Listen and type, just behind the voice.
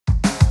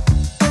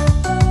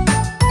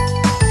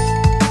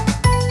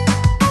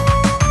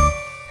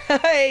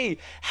Hey,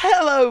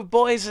 hello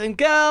boys and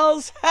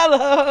girls,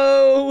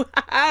 hello!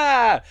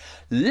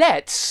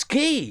 Let's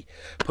ski.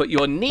 Put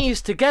your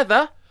knees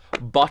together,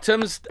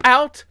 bottoms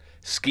out,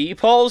 ski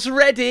poles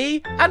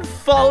ready, and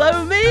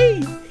follow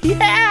me.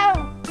 Yeah!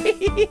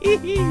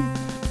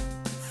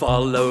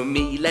 Follow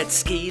me, let's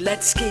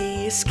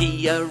ski,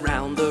 ski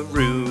around the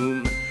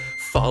room.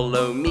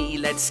 Follow me,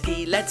 let's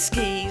ski,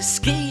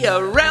 ski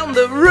around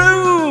the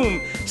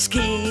room.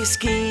 Ski,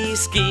 ski,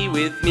 ski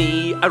with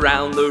me,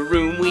 around the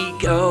room we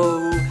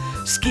go.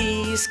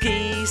 Ski,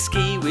 ski,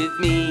 ski with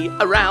me,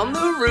 around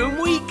the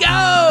room we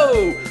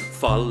go.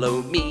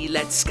 Follow me,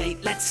 let's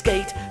skate,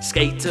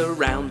 skate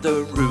around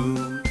the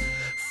room.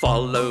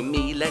 Follow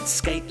me, let's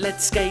skate,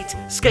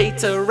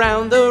 skate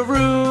around the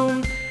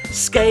room.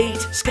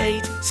 Skate,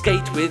 skate,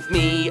 skate with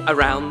me,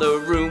 around the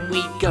room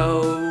we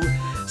go.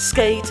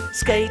 Skate,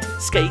 skate,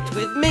 skate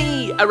with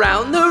me,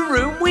 around the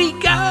room we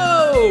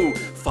go.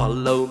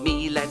 Follow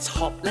me, let's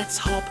hop,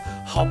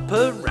 hop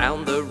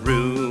around the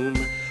room.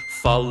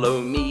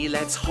 Follow me,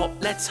 let's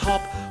hop,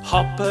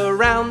 hop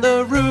around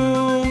the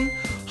room.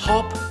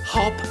 Hop,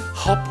 hop,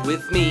 hop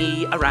with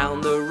me,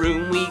 around the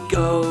room we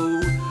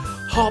go.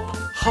 Hop,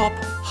 hop,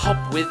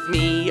 hop with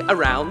me,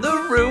 around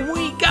the room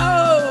we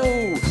go.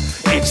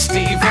 It's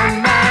Steve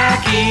and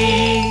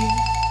Maggie.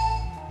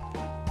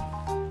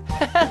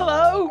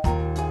 Hello,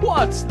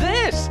 what's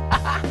this?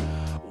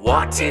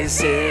 What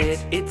is it?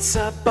 It's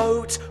a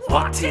boat.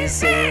 What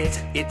is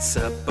it? It's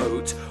a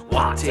boat.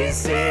 What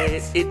is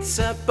it? It's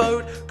a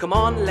boat. Come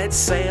on, let's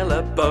sail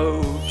a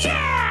boat.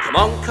 Yeah!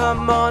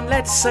 Come on,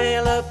 let's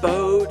sail a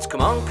boat.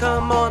 Come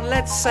on,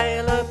 let's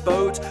sail a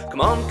boat.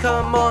 Come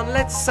on,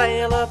 let's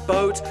sail a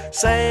boat.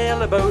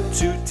 Sail a boat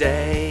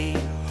today.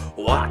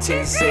 What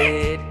is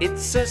it?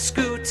 It's a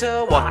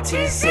scooter. What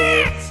is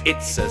it?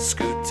 It's a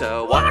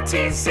scooter. What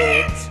is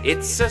it?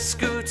 It's a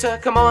scooter.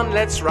 Come on,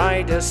 let's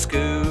ride a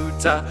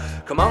scooter.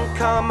 Come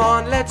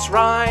on, let's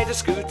ride a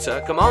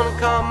scooter. Come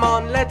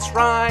on, let's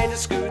ride a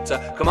scooter.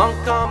 Come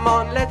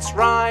on, let's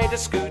ride a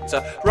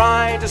scooter.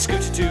 Ride a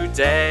scooter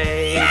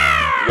today.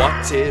 Yeah!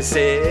 What is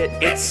it?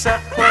 It's a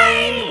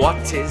plane.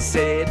 What is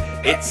it?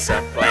 It's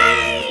a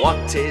plane.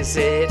 What is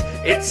it?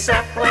 It's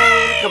a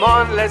plane. Come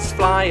on, let's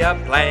fly a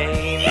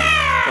plane. Yeah!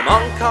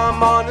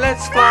 Come on,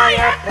 let's fly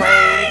a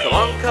plane.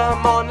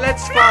 Come on,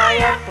 let's fly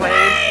a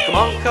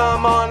plane.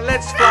 Come on,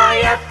 let's fly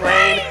a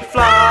plane.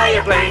 Fly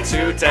a plane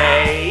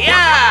today.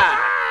 Yeah!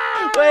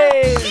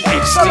 Wait.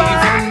 It's Steve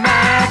and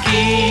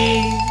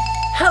Maggie.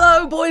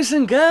 Hello, boys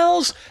and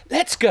girls.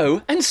 Let's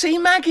go and see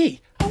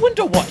Maggie. I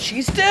wonder what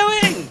she's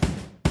doing.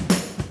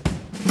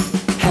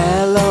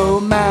 Hello,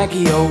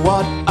 Maggie. Oh,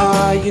 what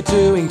are you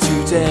doing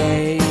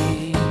today?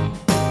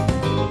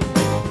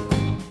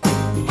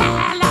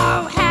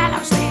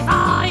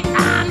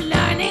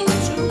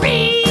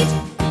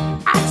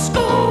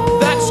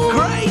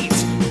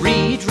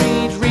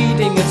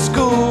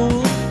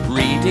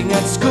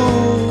 At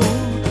school,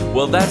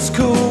 well that's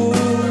cool.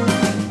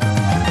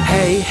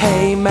 Hey,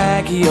 hey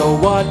Maggie, oh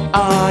what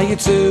are you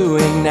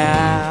doing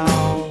now?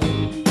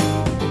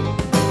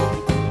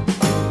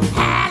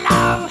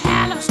 Hello,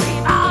 hello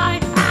Steve, I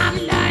am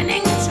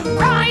learning to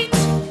write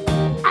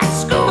at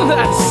school.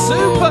 That's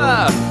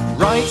super!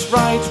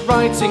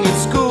 Writing at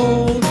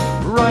school.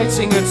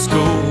 Writing at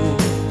school,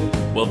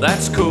 well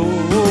that's cool.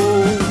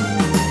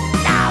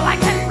 Now I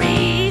can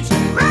read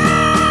and write.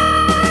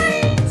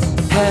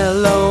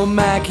 Hello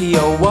Maggie,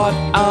 oh what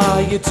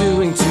are you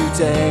doing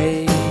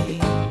today?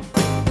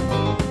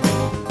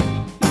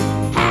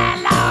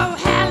 Hello,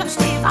 hello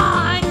Steve,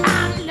 I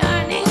am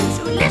learning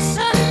to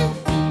listen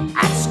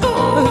at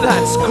school.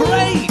 That's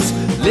great!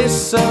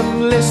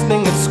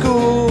 Listening at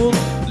school.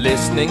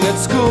 Listening at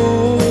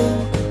school,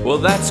 well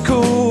that's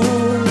cool.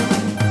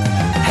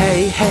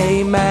 Hey,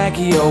 hey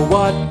Maggie, oh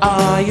what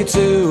are you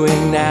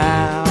doing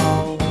now?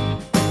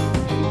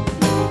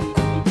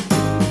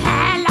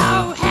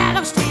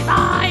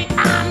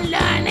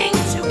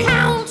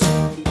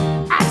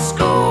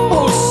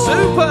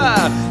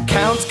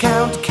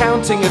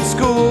 Counting at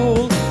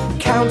school.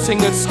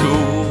 Counting at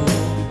school,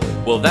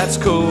 well that's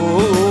cool.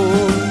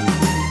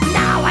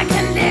 Now I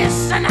can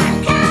listen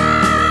and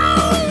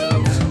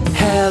count.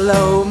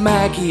 Hello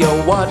Maggie,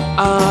 oh what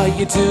are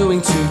you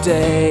doing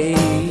today?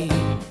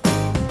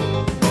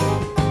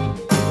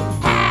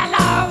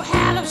 Hello,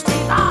 hello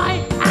Steve, I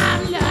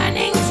am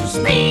learning to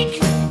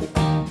speak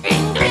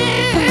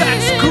English.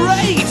 That's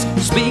great!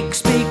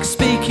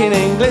 Speak in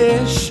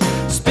English.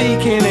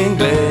 Speak in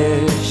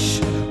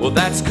English, well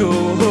that's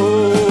cool.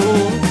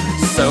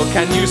 So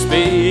can you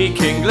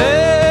speak English?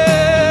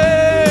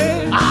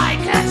 I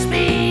can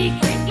speak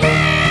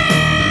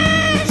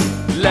English.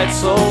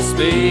 Let's all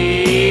speak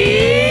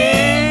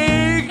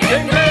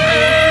English.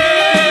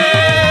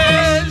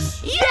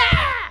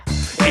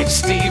 Yeah! It's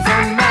Steve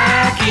and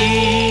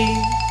Maggie.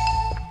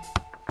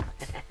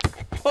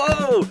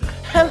 Whoa!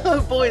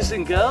 Hello, boys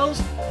and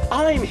girls.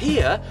 I'm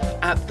here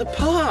at the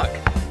park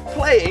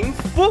playing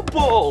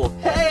football.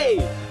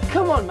 Hey!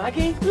 Come on,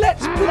 Maggie,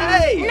 let's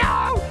play!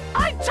 No,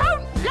 I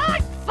don't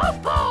like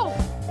football!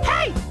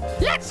 Hey,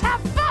 let's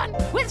have fun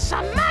with some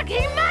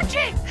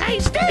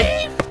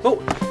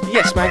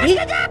Maggie.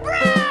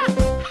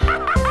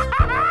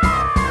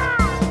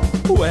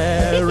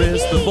 Where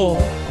is the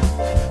ball?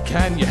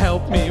 Can you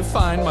help me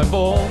find my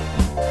ball?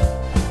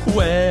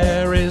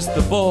 Where is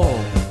the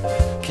ball?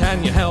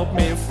 Can you help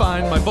me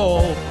find my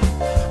ball?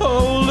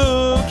 Oh,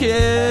 look,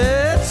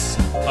 it's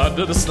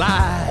under the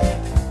slide.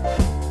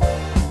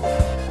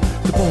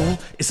 The ball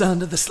is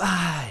under the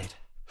slide.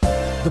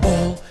 The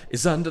ball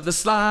is under the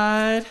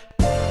slide.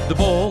 The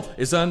ball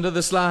is under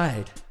the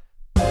slide.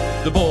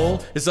 The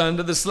ball is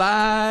under the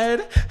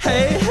slide.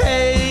 Hey,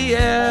 hey,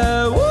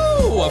 yeah,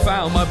 woo! I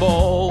found my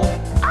ball.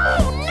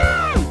 Oh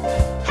no!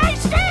 Hey,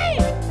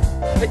 Steve!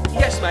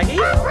 Yes, Maggie?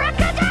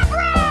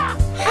 Abracadabra!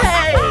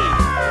 Hey!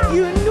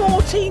 You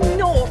naughty,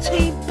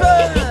 naughty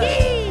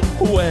bird!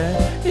 Where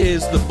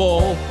is the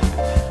ball?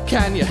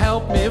 Can you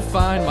help me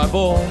find my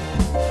ball?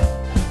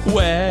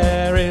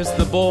 Where is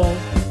the ball?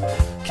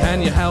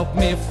 Can you help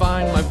me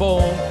find my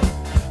ball?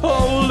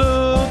 Oh,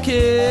 look,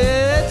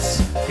 it's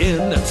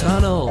in the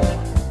tunnel.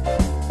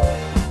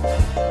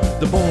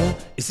 The ball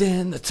is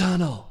in the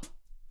tunnel.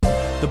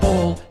 The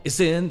ball is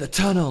in the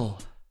tunnel.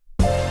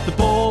 The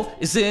ball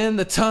is in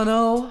the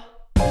tunnel.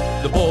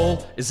 The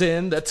ball is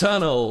in the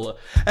tunnel.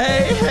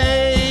 Hey,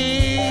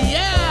 hey,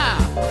 yeah!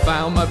 I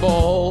found my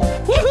ball.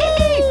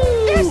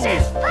 This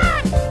is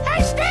fun!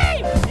 Hey,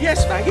 Steve!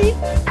 Yes, Maggie?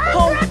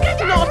 Oh,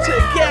 not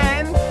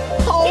again!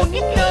 Oh,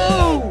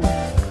 no!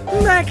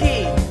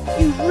 Maggie,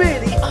 you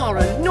really are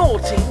a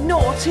naughty,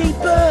 naughty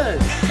bird!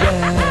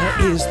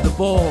 Where is the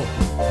ball?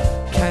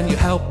 Can you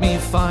help me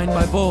find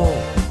my ball?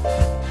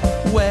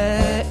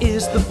 Where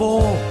is the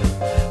ball?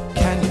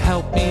 Can you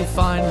help me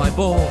find my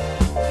ball?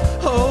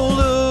 Oh,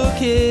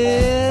 look,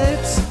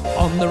 it's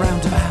on the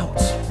roundabout.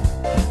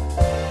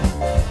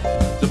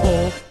 The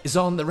ball is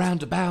on the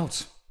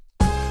roundabout.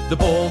 The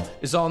ball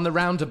is on the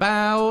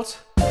roundabout.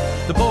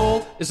 The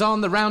ball is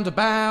on the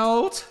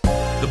roundabout.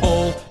 The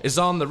ball is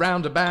on the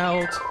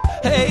roundabout.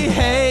 Hey,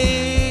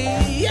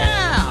 hey,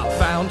 yeah!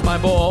 Found my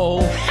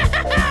ball.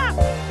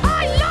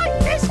 I like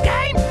this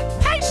game!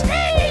 Hey,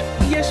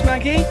 Steve! Yes,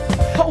 Maggie?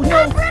 Oh,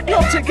 no,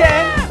 not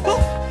again! Oh,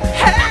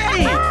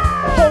 hey!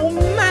 Oh,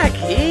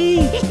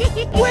 Maggie!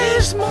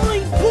 Where's my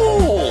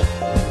ball?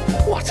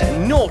 What a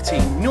naughty,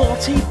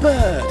 naughty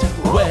bird!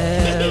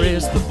 Where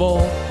is the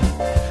ball?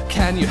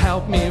 Can you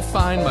help me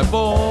find my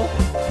ball?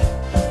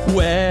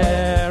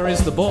 Where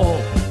is the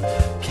ball?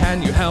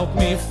 Can you help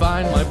me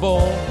find my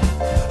ball?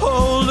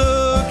 Oh,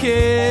 look,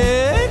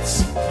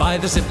 it's by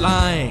the zip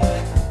line.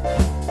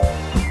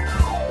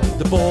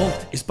 The ball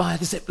is by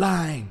the zip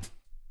line.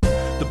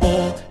 The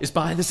ball is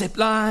by the zip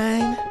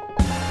line.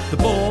 The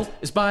ball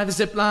is by the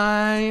zip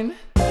line.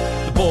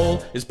 The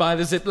ball is by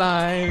the zip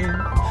line.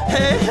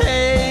 Hey,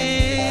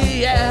 hey,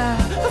 yeah,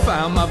 I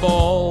found my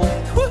ball.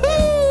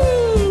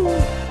 Woohoo!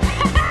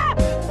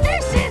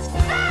 This is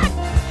fun!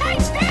 Hey,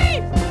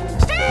 Steve!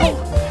 Steve! Oh,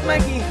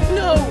 Maggie,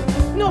 no!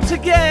 Not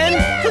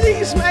again!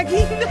 Please,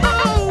 Maggie, no!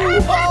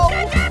 Oh,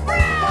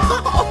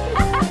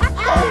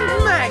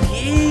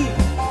 Maggie!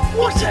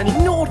 What a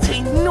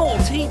naughty,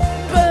 naughty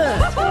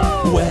bird!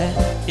 Where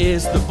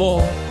is the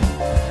ball?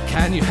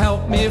 Can you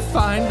help me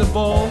find the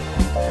ball?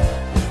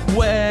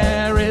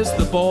 Where is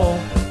the ball?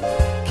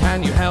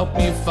 Can you help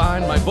me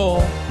find my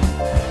ball?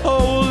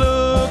 Oh,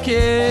 look,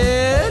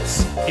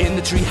 it's in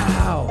the tree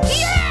house.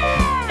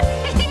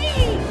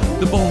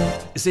 The ball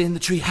is in the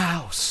tree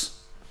house.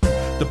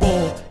 The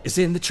ball is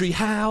in the tree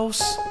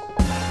house.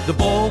 The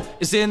ball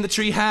is in the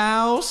tree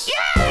house.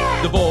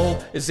 The ball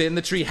is in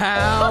the tree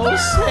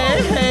house.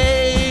 Hey,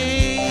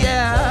 hey,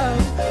 yeah,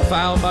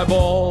 found my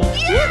ball.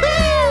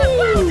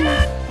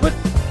 But,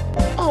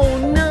 oh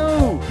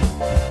no!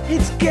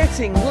 It's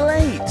getting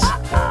late!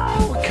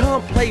 We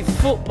can't play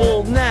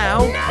football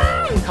now!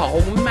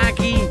 Oh,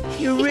 Maggie,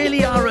 you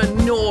really are a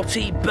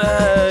naughty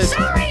bird!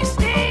 Sorry,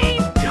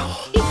 Steve!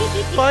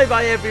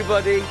 Bye-bye,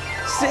 everybody!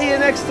 See you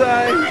next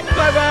time!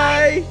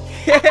 Bye-bye!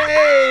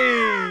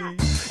 Yay!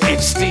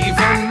 It's Steve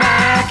and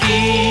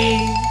Maggie.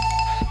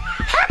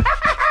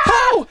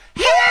 Oh,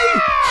 hey!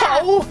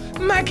 Oh,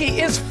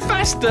 Maggie is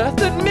faster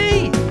than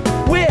me!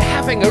 We're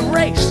having a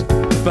race,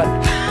 but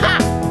ha!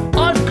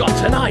 I've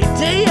got an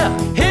idea!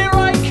 Here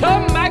I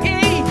come,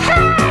 Maggie!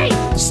 Hey!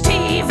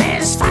 Steve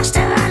is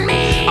faster than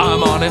me!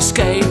 I'm on a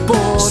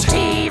skateboard.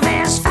 Steve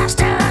is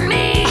faster than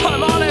me!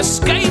 I'm on a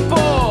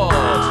skateboard.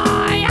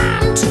 I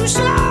am too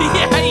slow!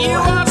 Yeah, you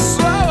are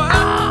slower.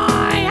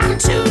 I am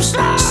too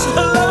slow!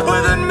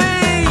 Slower than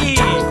me.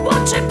 Don't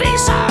want to be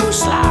so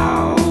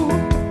slow!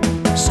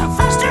 So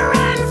faster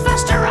and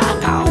faster I'll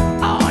go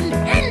on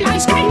inline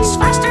skates!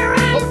 Faster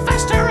and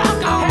faster I'll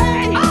go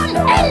on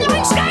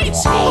inline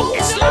skates! He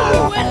is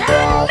slower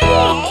than me!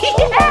 He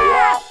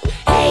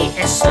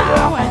is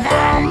slower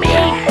than me!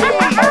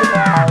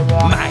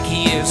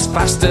 Maggie is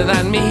faster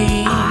than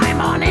me. I'm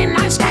on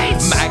inline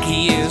skates!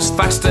 Maggie is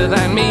faster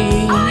than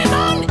me. I'm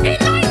on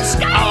inline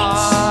skates!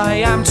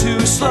 I am too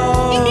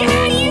slow.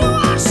 Yeah, you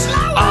are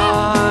slower!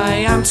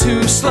 I am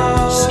too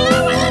slow.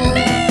 Slower than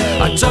me!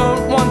 I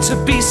don't want to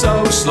be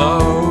so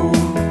slow.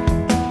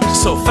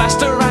 So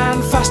faster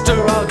and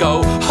faster I'll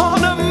go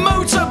on a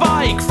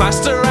motorbike.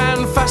 Faster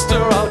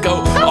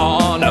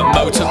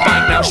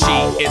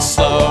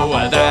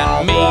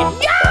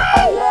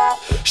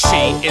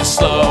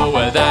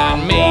slower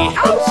than me.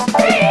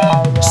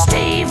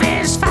 Steve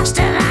is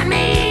faster than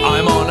me.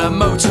 I'm on a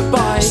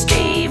motorbike.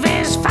 Steve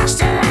is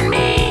faster than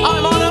me.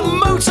 I'm on a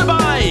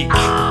motorbike.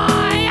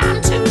 I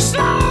am too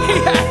slow.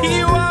 Yeah,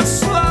 you are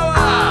slower.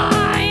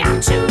 I am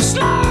too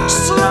slow.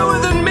 Slower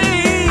than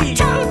me.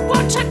 Don't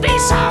want to be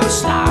so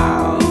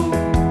slow.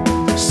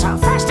 So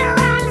faster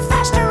and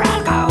faster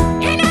I'll go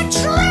in a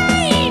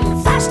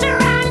train. Faster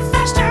and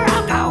faster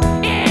I'll go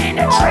in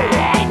a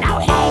train. Now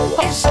he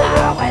is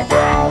slower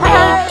than me.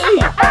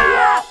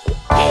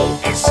 He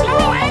is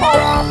slower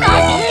than me.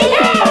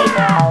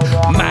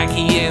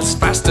 Maggie is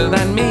faster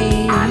than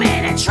me. I'm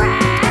in a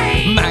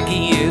train.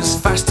 Maggie is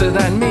faster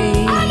than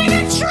me. I'm in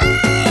a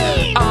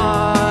train.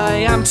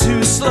 I am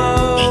too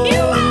slow.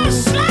 You are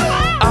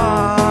slower.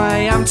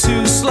 I am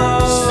too slow.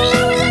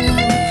 Slower than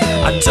me.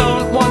 I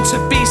don't want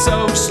to be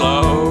so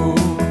slow.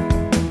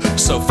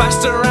 So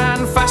faster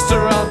and faster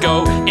I'll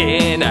go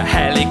in a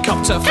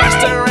helicopter.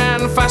 Faster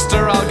and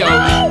faster I'll go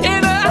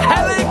in a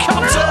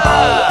helicopter.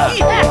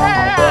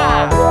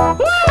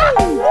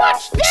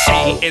 Watch this.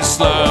 She is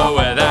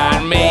slower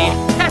than me.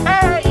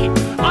 Hey,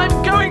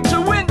 I'm going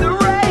to win the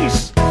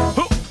race.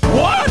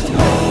 What?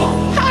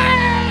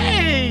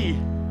 Hey!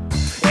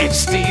 It's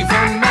Steve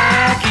and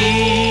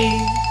Maggie.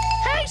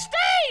 Hey,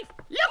 Steve,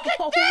 look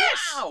at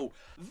this. Wow,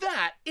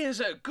 that is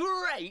a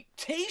great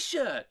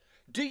t-shirt.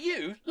 Do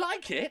you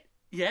like it?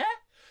 Yeah?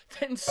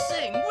 Then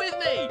sing with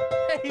me.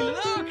 Hey,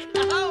 look.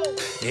 Oh.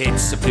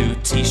 It's a blue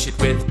t-shirt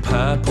with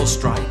purple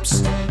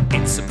stripes.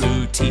 It's a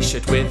blue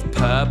t-shirt with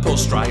purple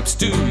stripes.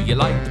 Do you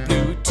like the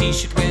blue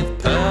t-shirt with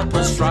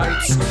purple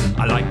stripes?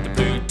 I like the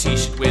blue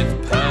t-shirt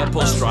with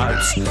purple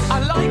stripes. I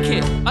like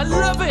it, I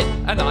love it,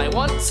 and I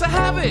want to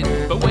have it.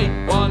 But wait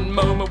one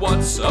moment,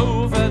 what's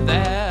over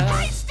there?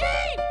 Hey,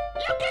 Steve,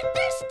 look at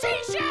this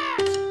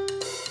t-shirt.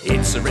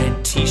 It's a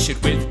red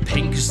t-shirt with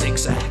pink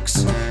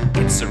zigzags.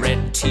 It's a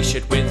red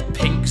t-shirt with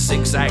pink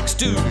zigzags.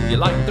 Do you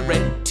like the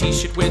red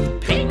t-shirt with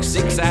pink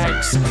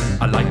zigzags?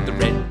 I like the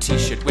red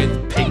t-shirt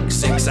with pink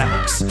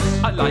zigzags.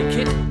 I like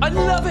it, I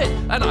love it,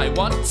 and I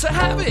want to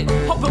have it.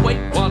 Oh, but wait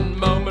one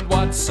moment,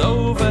 what's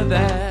over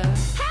there?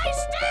 Hey,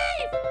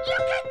 Steve,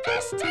 look at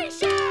this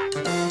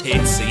t-shirt.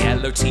 It's a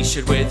yellow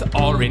t-shirt with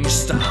orange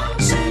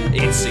stars.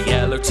 It's a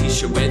yellow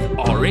t-shirt with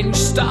orange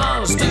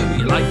stars. Do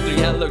you like the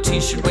yellow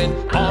t-shirt with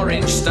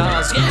orange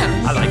stars?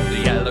 Yeah, I like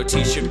the yellow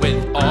t-shirt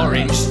with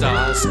orange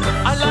stars.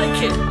 I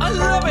like it, I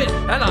love it,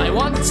 and I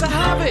want to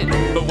have it.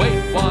 But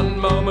wait one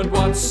moment,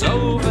 what's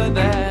over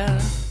there?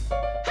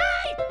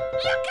 Hey,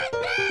 look at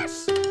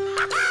this.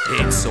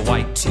 It's a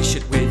white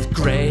t-shirt with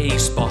grey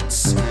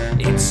spots.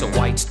 It's a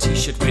white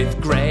t-shirt with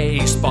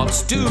grey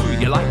spots. Do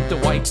you like the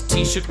white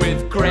t-shirt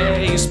with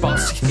grey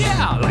spots?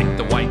 Yeah, I like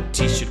the white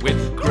t-shirt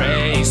with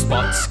grey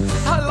spots.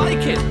 I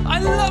like it, I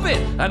love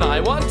it, and I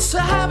want to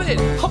have it.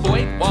 Oh, but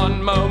wait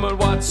one moment,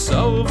 what's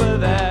over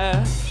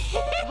there? Oh,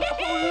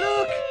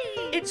 look.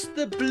 It's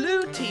the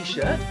blue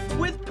t-shirt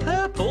with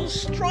purple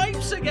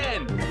stripes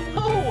again.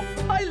 Oh,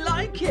 I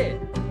like it.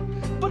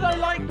 But I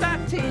like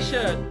that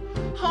t-shirt.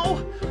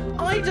 Oh,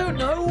 I don't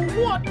know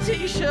what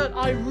t-shirt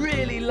I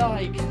really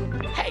like.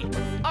 Hey,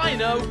 I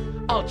know.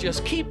 I'll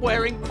just keep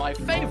wearing my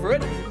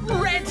favorite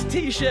red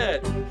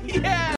t-shirt. Yeah!